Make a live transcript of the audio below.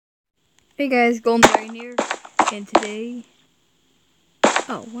Hey guys, Golden Dragon here, and today...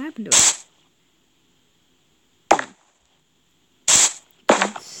 Oh, what happened to it?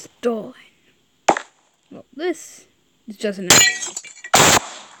 It's stolen. Well, this is just an Endernuke.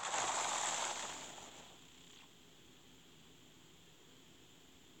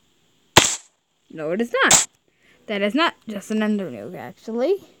 No, it is not. That is not just an Endernuke,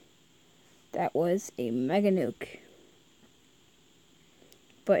 actually. That was a Mega Nuke.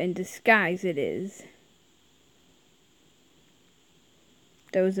 But in disguise it is.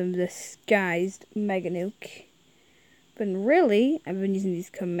 That was a disguised Mega Nuke. But really, I've been using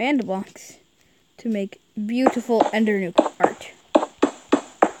these command blocks to make beautiful Endernuke art.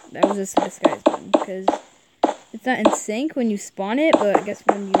 That was just a disguised one, because it's not in sync when you spawn it, but I guess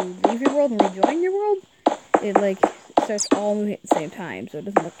when you leave your world and rejoin your world, it starts all moving at the same time, so it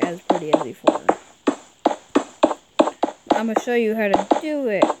doesn't look as pretty as before. I'm going to show you how to do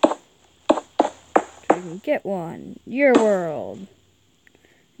it, so you can get one, your world,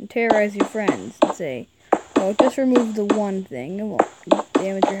 and terrorize your friends and say, oh, just remove the one thing, it won't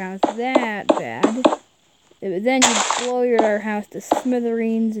damage your house that bad. But then you blow your house to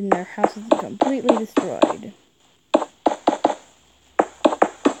smithereens and their house is completely destroyed.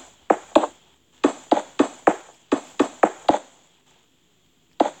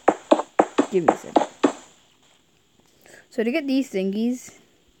 Give me a second. So to get these thingies,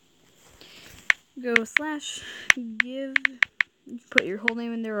 go /give, put your whole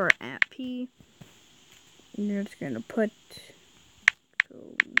name in there or @p, and you're just going to put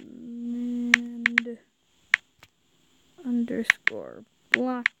command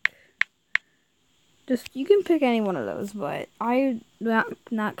 _block. You can pick any one of those, but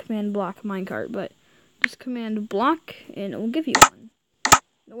not command block minecart, but just command block and it will give you one.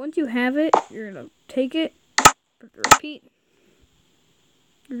 Now once you have it, you're going to take it, repeat.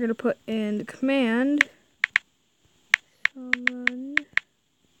 You're going to put in the command summon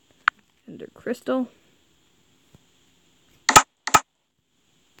ender crystal.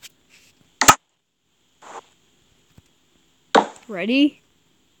 Ready?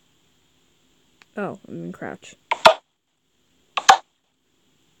 Oh, I'm in crouch.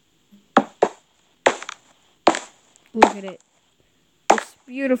 Look at it. It's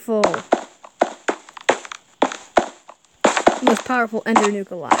beautiful. Most powerful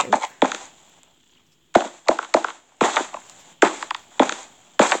Endernuke alive.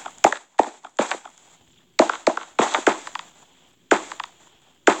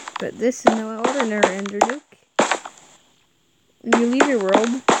 But this is no ordinary Endernuke. When you leave your world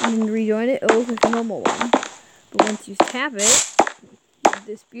and rejoin it, it'll look like a normal one. But once you tap it,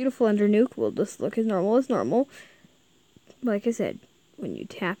 this beautiful Endernuke will just look as normal. Like I said, when you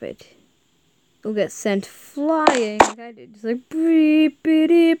tap it, it'll get sent flying like I did. Just like beep,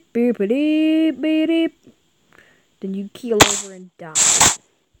 beep, beep, beep, beep. Then you keel over and die.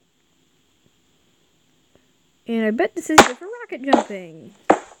 And I bet this is good for rocket jumping.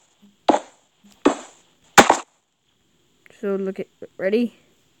 So look at, ready?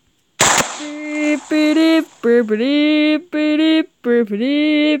 So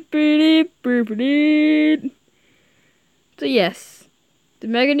yes, the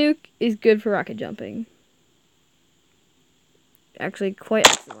Mega Nuke is good for rocket jumping. Actually quite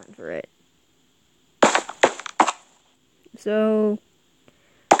excellent for it. So,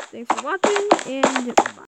 thanks for watching, and bye.